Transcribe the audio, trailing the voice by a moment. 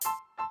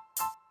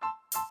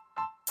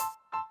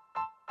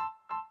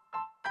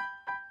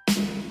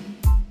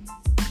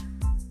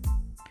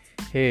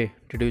Hey,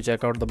 did you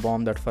check out the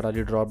bomb that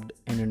Ferrari dropped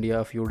in India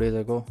a few days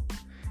ago?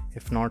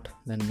 If not,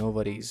 then no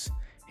worries.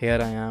 Here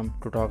I am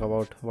to talk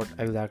about what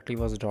exactly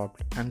was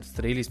dropped, and it's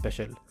really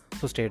special,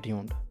 so stay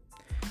tuned.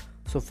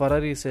 So,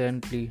 Ferrari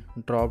recently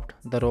dropped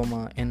the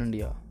Roma in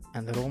India,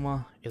 and the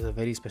Roma is a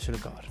very special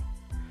car.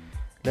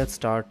 Let's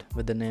start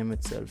with the name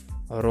itself,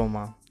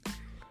 Roma.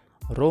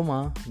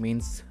 Roma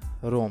means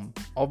Rome,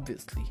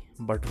 obviously,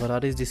 but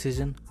Ferrari's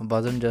decision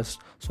wasn't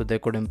just so they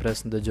could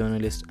impress the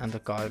journalists and the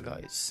car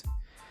guys.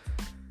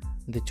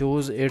 They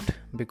chose it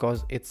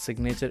because its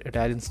signature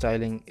Italian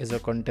styling is a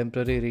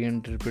contemporary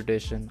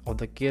reinterpretation of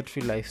the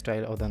carefree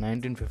lifestyle of the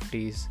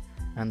 1950s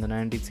and the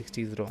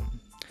 1960s Rome.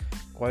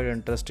 Quite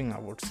interesting, I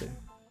would say.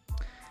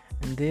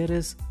 And there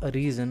is a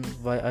reason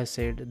why I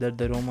said that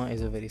the Roma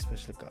is a very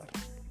special car.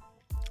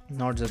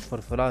 Not just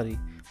for Ferrari,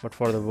 but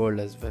for the world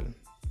as well.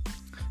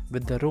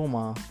 With the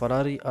Roma,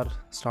 Ferrari are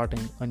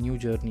starting a new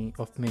journey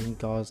of making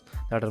cars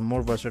that are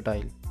more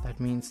versatile. That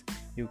means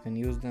you can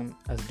use them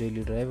as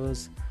daily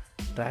drivers,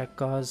 track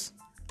cars,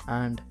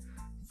 and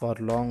for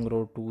long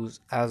road tours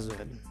as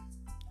well.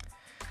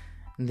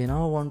 They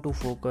now want to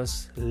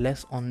focus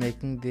less on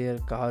making their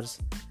cars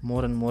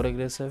more and more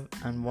aggressive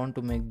and want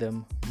to make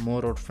them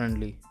more road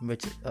friendly,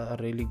 which is a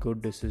really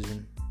good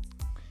decision.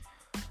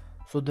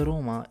 So the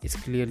Roma is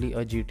clearly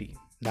a GT,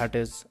 that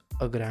is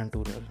a Grand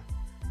Tourer.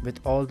 With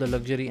all the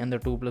luxury and the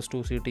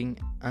 2+2 seating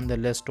and the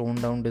less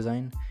toned down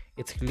design,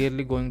 it's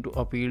clearly going to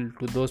appeal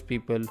to those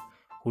people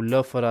who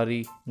love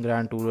Ferrari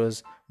Grand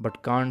Tourers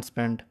but can't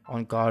spend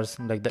on cars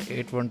like the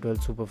 8112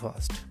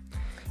 Superfast.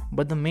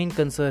 But the main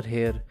concern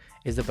here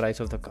is the price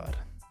of the car.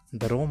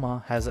 The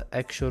Roma has an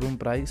ex-showroom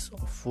price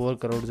of 4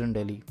 crores in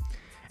Delhi,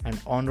 and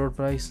on-road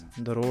price,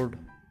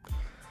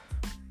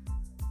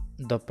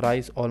 the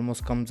price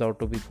almost comes out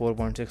to be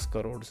 4.6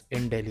 crores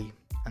in Delhi,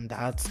 and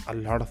that's a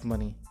lot of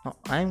money. Now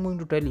I'm going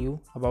to tell you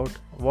about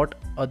what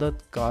other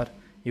car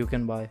you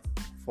can buy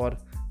for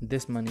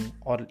this money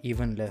or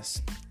even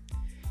less.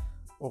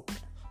 Okay,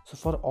 so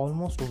for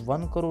almost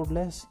 1 crore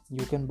less,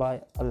 you can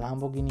buy a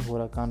Lamborghini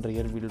Huracan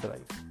rear wheel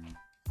drive.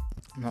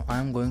 Now I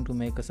am going to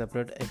make a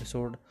separate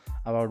episode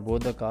about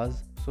both the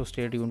cars, so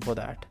stay tuned for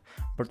that.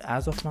 But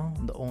as of now,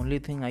 the only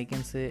thing I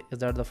can say is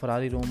that the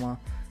Ferrari Roma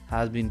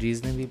has been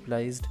reasonably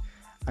priced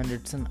and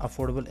it's an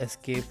affordable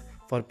escape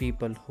for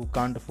people who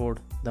can't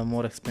afford the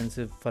more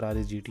expensive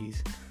Ferrari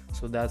GTs.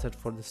 So that's it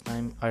for this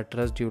time. I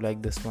trust you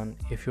like this one.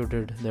 If you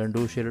did, then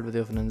do share it with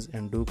your friends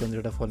and do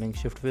consider following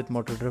Shift with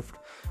Motor Drift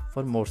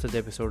for more such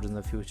episodes in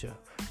the future.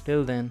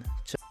 Till then,